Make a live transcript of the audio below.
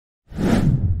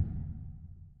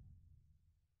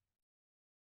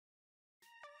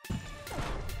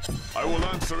I will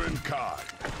answer in kind.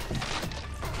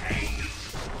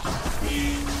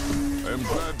 I'm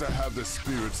glad to have the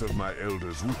spirits of my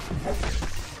elders with me.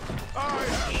 I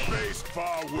have faced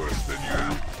far worse than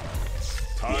you.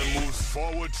 Time moves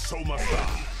forward, so must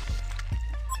I.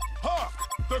 Hark!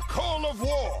 The call of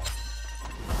war!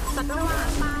 ศัตรูหา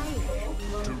ยไป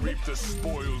To reap the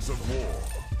spoils of war.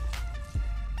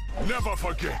 Never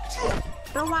forget.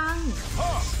 ระวัง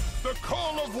Hark! The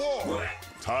call of war!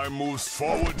 Time moves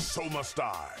forward, so must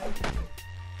I.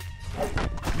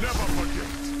 Never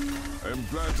forget. I'm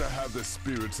glad to have the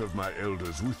spirits of my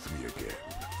elders with me again.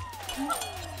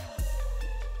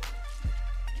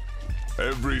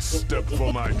 Every step for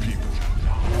my people.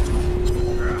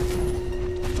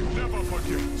 Never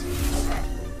forget.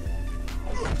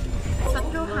 ศั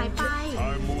ตรูหายไป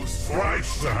Time moves forward,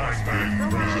 so must I.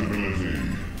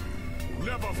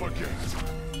 Never forget.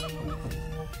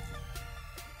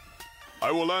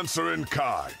 I will answer in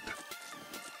kind.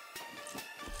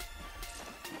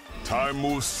 Time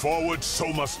moves forward, so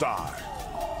must I.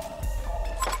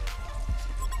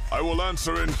 I will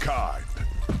answer in kind.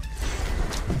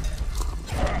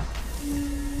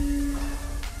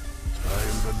 I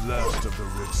am the last of the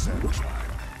Red Sand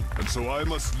tribe, and so I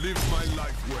must live my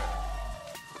life well.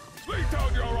 Lay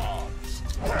down your arms.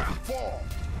 Fall.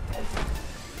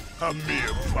 A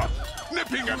mere pup,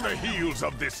 nipping at the heels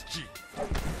of this chief.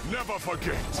 Never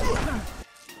forget.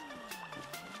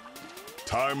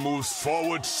 Time moves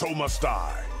forward, so must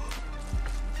I.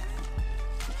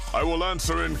 I will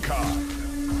answer in kind.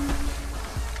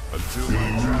 Until my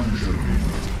time,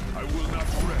 I will not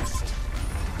rest.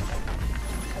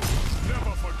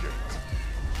 Never forget.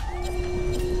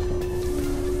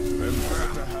 I'm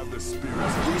glad to have the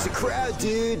spirits. There's a crowd,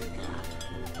 dude.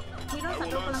 ฮีโร่ศั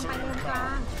ตรูกำลังไปเลนกลา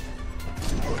ง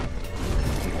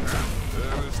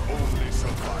There is only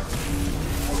survival.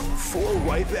 4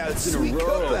 wipeouts in a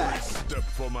row. Step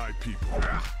for my people.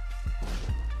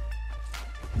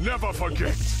 Never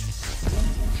forget.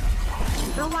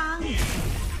 ระวัง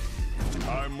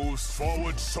Time moves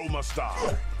forward, so must I.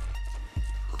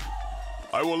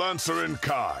 I will answer in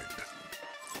kind.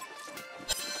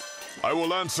 I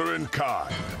will answer in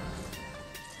kind.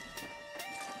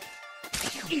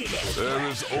 There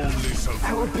is only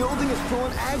survival. Our building is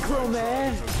pulling aggro,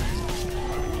 man.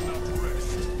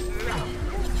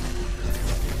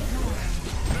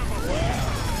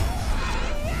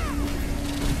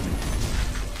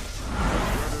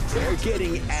 They're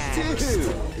getting axed. Dude,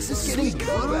 this is getting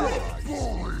good.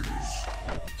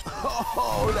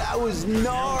 Oh, that was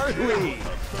gnarly.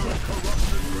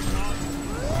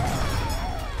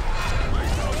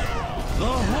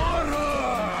 The horror!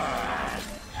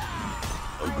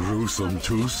 A gruesome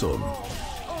twosome.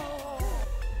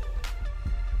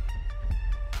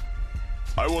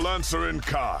 I will answer in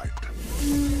kind.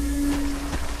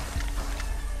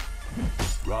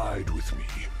 Ride with me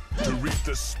to reap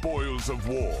the spoils of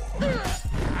war.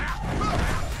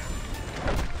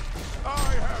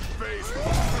 I have faced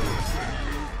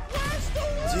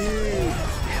Dude,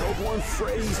 Hellborn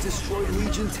Freddy's destroyed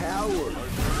Legion Tower.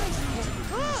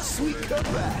 Sweet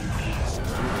cutback.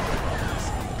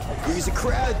 Here's a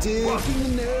crowd, dude. Walking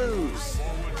the nose.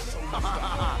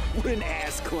 What an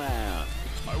ass clown.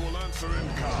 I will answer in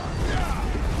kind.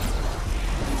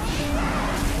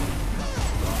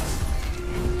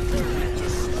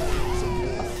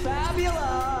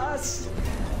 Fabulous.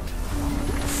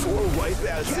 4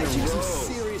 wipeouts in a row.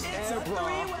 Some serious air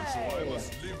block. So I must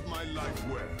live my life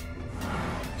well.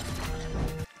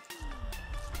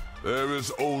 There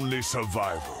is only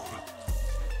survival.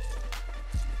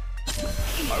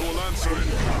 I will answer in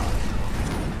kind.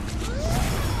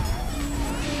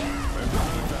 I'm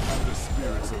glad to have the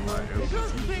spirits of my elders. Your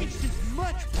face is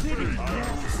much prettier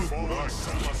now. Forward,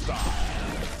 so must I.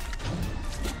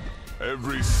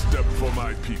 Every step for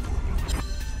my people.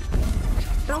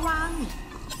 ระวัง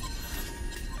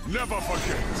Never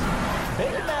forget.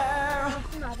 Hey there.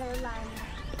 Another line.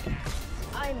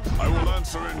 I'm. I will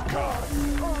answer in kind.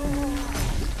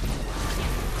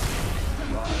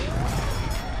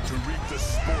 To reap the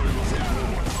spoils of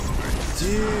war.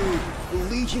 Dude, the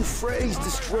Legion Freddy's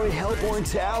destroyed Hellborn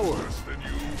Tower. Than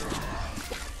you.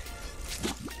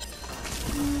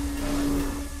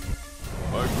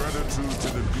 My gratitude to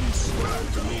the beast and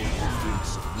the Lord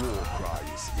Prudence war cry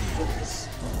is endless.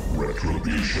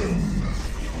 Retribution.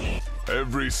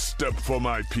 Every step for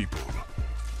my people.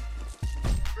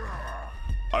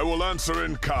 I will answer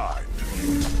in kind.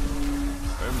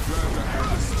 I'm glad to have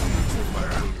the spirits of my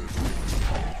elders with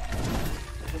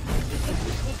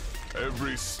me.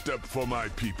 Every step for my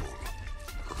people.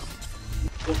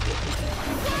 Dude,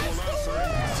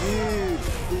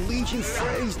 the Legion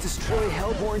Freys destroy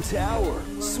Hellborn Tower.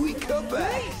 Sweet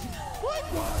cutback.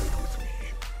 Ride with me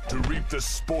to reap the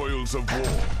spoils of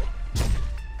war.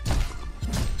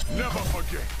 Never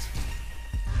forget.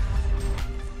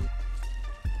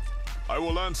 I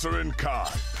will answer in kind.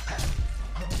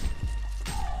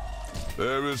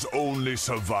 There is only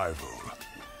survival.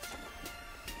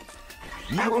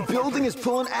 Our building is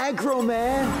pulling aggro,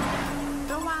 man.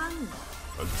 ระวัง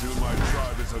Until my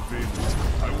tribe is avenged,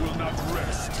 I will not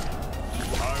rest.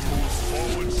 Time moves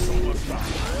forward, so must I.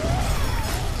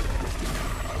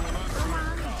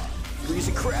 Freeze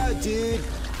the crowd, dude.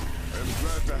 I'm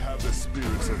glad to have the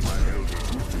spirits of my elders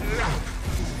with me.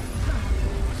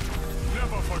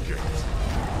 Never forget.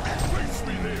 Face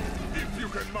me then, if you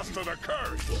can muster the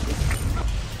courage.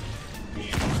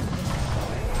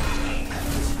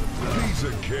 He's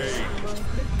a king,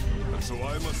 and so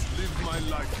I must live my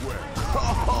life well.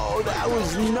 Oh, that was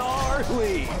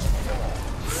gnarly.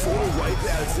 4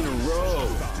 wipeouts in a row.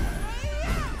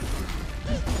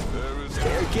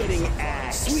 They're getting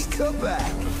axed. Sweet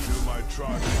cutback. Until my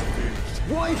tribe is avenged.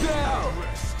 Wipe out.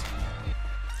 Rest.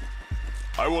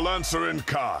 I will answer in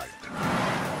kind.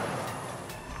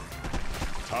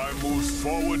 Time moves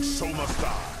forward, so must I.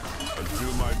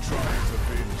 Until my tribe is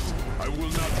avenged, I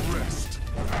will not rest.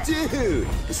 Dude,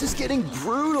 this is getting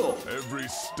brutal. Every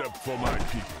step for my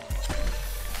people.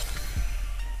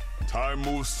 Time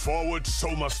moves forward, so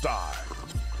must I.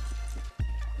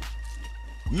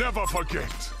 Never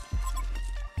forget.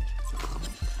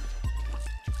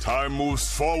 Time moves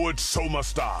forward, so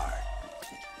must I.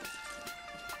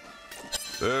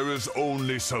 There is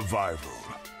only survival.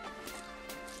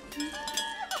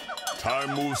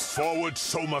 Time moves forward,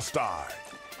 so must I.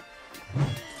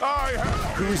 I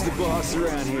have... Who's the boss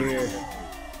around here?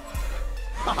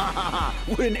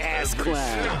 What an ass clown.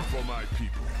 Stand for my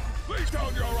people. Lay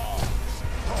down your arms.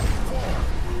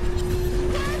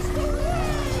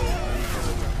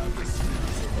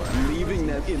 Leaving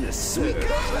them in the sweet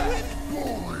cutback.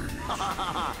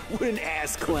 What an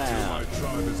ass clown. My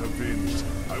tribe is avenged.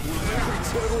 I will never...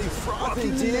 Totally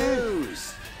frothing, dude.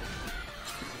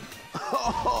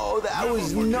 Oh, that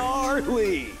was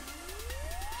gnarly.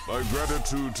 My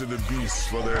gratitude to the beasts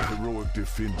for their heroic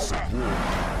defense of war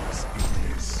is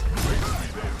endless. Face me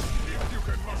then, if you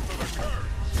can muster the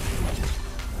courage.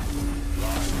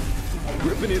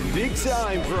 Ripping it big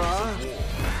time, brah.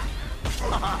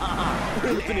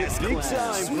 Ripping it big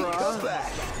time, brah.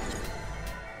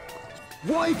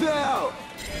 Wipe out.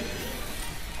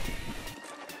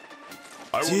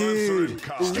 I will answer in Dude,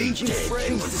 kind. Legion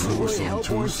Freys destroy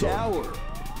Hellborn Tower.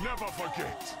 Never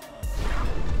forget.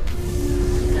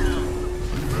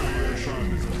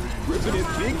 Ripping it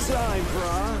big time,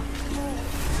 brah.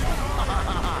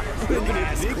 Ripping it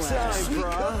big time,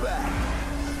 brah.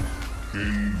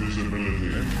 Invisibility.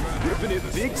 Ripping it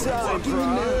big time,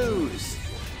 brah.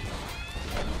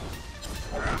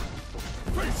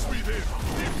 Face me then,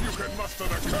 if you can muster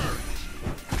the courage.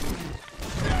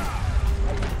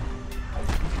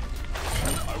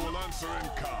 I will answer in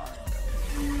kind.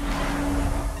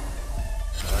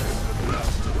 I am the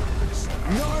last of the race.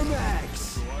 Narmax!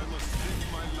 So I must live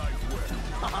my life well.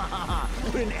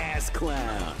 What an ass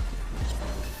clown.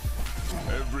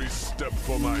 Every step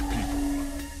for my people.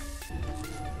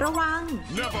 ระวัง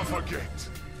Never forget.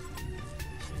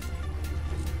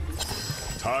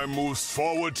 Time moves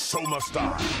forward, so must I.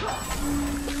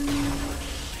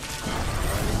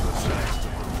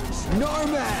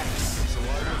 Narmax!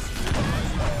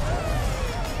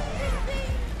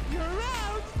 You're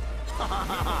out.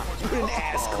 What an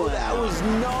ass clown. That was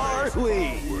gnarly.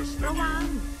 Worse ระ than วัง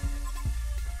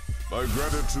my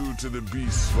gratitude to the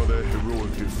beasts for their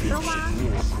heroic defense of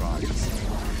war crimes.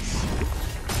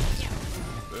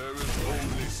 There is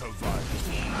only survival.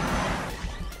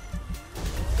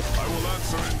 I will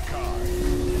answer in kind.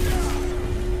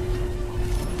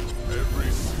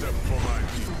 Every step for my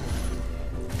people.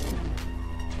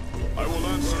 I will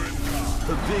answer in kind.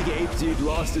 The big ape dude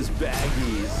lost his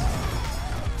baggies.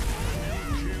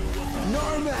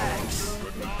 Narmax!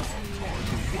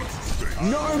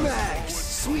 Narmax!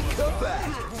 Sweet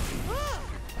cutback!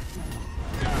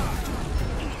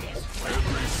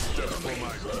 Every step for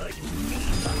my people.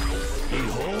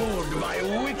 Behold, my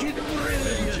wicked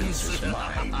brilliance is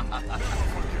mine.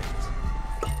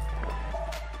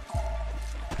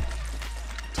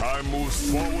 Time moves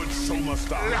forward, so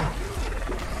must I.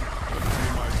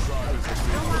 Until my tribe is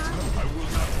avenged, I will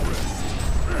not rest.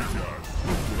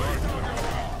 Right on your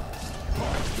arms.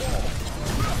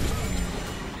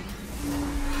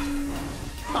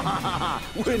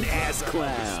 What an ass The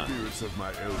clown. spirits of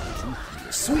my elders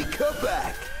ruthless. Sweet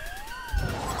cutback.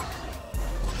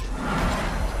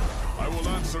 I will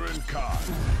answer in kind.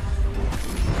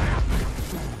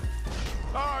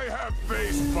 I have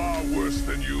faced far worse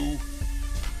than you.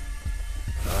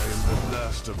 I am the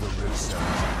last of the Red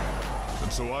Samurai,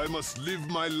 and so I must live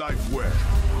my life well.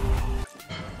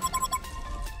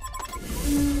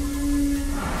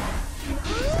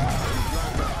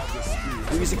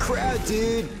 He's a crowd,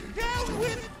 dude.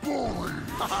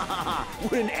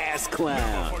 What an ass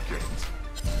clown.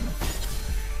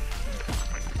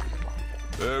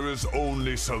 There is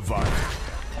only survival.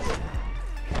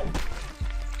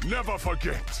 Never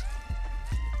forget.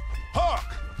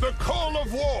 Hark! The call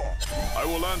of war! I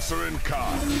will answer in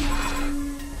kind.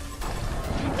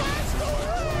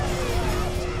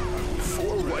 4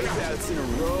 wipeouts in a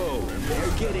row.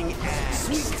 They're getting ass.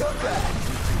 Sweet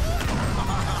cutback.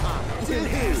 Dude,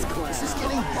 this is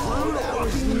getting brutal. That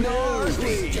was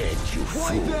gnarly.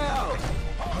 Wipe out.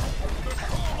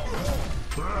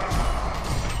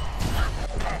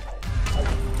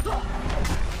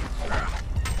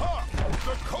 Hark!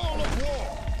 The call of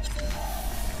war!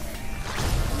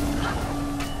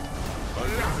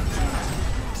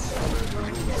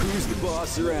 Who's the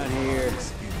boss around here?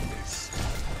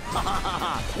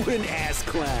 What an ass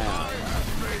clown.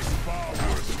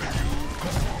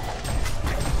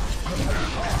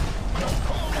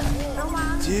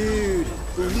 Dude,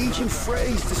 the Legion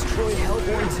Freys destroyed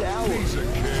Hellborn Tower. Too easy.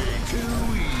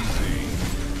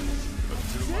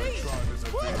 Until my tribe is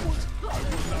avenged, I will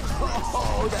not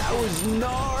Oh, that was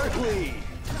gnarly.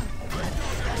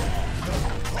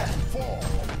 fall.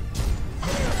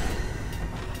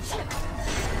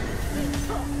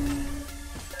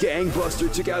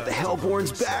 Gangbuster took out the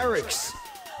Hellborn's barracks.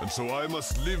 And so I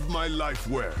must live my life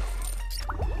well.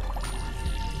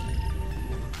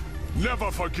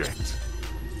 Never forget.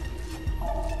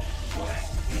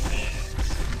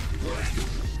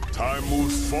 Time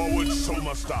moves forward, so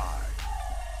must I.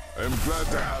 I am glad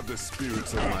to have the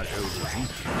spirits of my elders with me.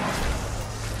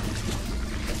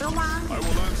 ระวัง I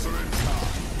will answer in time.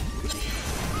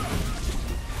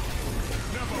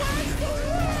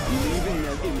 Leaving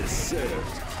them in the surf.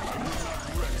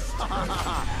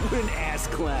 What an ass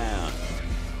clown.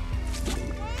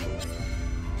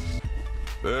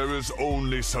 There is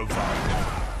only survival.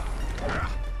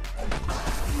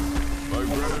 My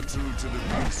gratitude to the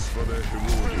beasts for their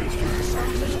heroic efforts.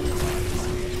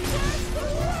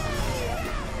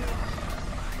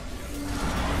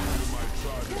 My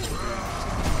tribe is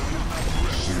My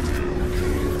gratitude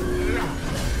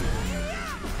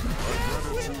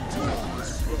to the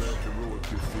beasts for their heroic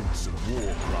defense of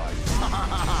war cries.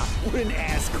 What an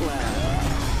ass clown.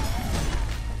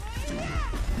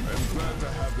 I'm glad to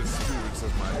have the spirits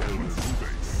of my elders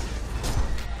face.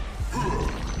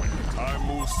 Time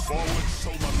moves forward,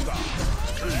 so must I.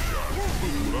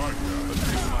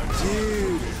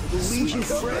 Dude, the Legion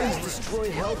Freys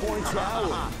destroyed Hellborn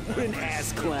Tower. What an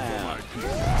ass clown.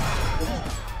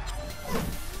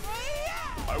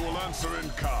 I will answer in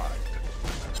kind.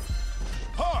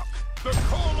 Hark! The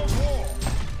call of war!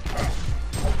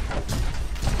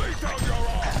 Lay down your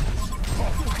arms!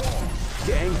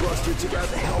 Gangbuster took out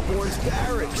the Hellborn's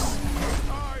barracks.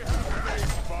 I have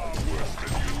faced far worse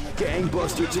than you.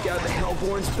 Gangbuster took out the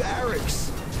Hellborn's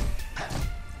barracks.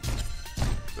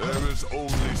 There is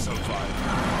only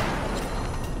survival.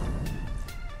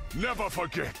 Never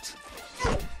forget.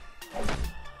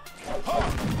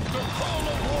 Hark! The call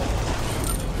of war!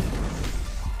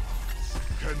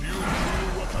 Can you hear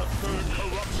what a third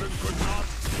corruption could not?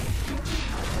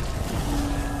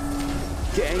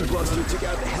 Gangbuster took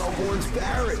out the Hellborn's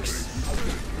barracks.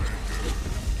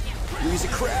 He's a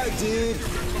crowd, dude.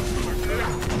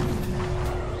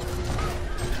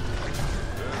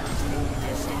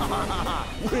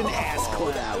 What an ass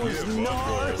clown. That was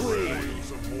gnarly.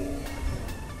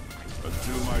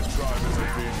 Until my tribe is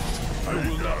avenged, I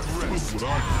will not rest.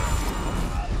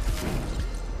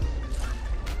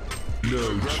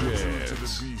 No Gratitude to the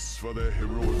chance. beasts for their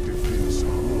heroic defense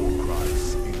of war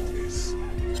cries endless.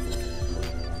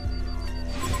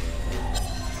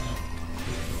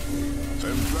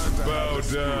 I'm glad to Bow have the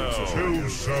spirits of down. my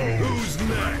elders Who's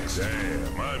next?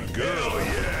 Damn, I'm good. Hell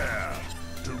yeah!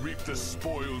 To reap the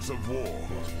spoils of war.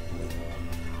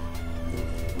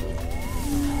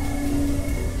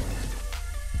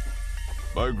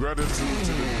 My gratitude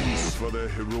to the beasts for their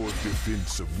heroic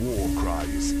defense of war cry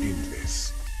is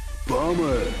endless.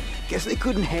 Bummer. Guess they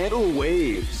couldn't handle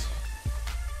waves.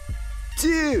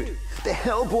 Dude, the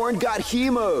Hellborn got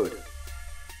hemoed.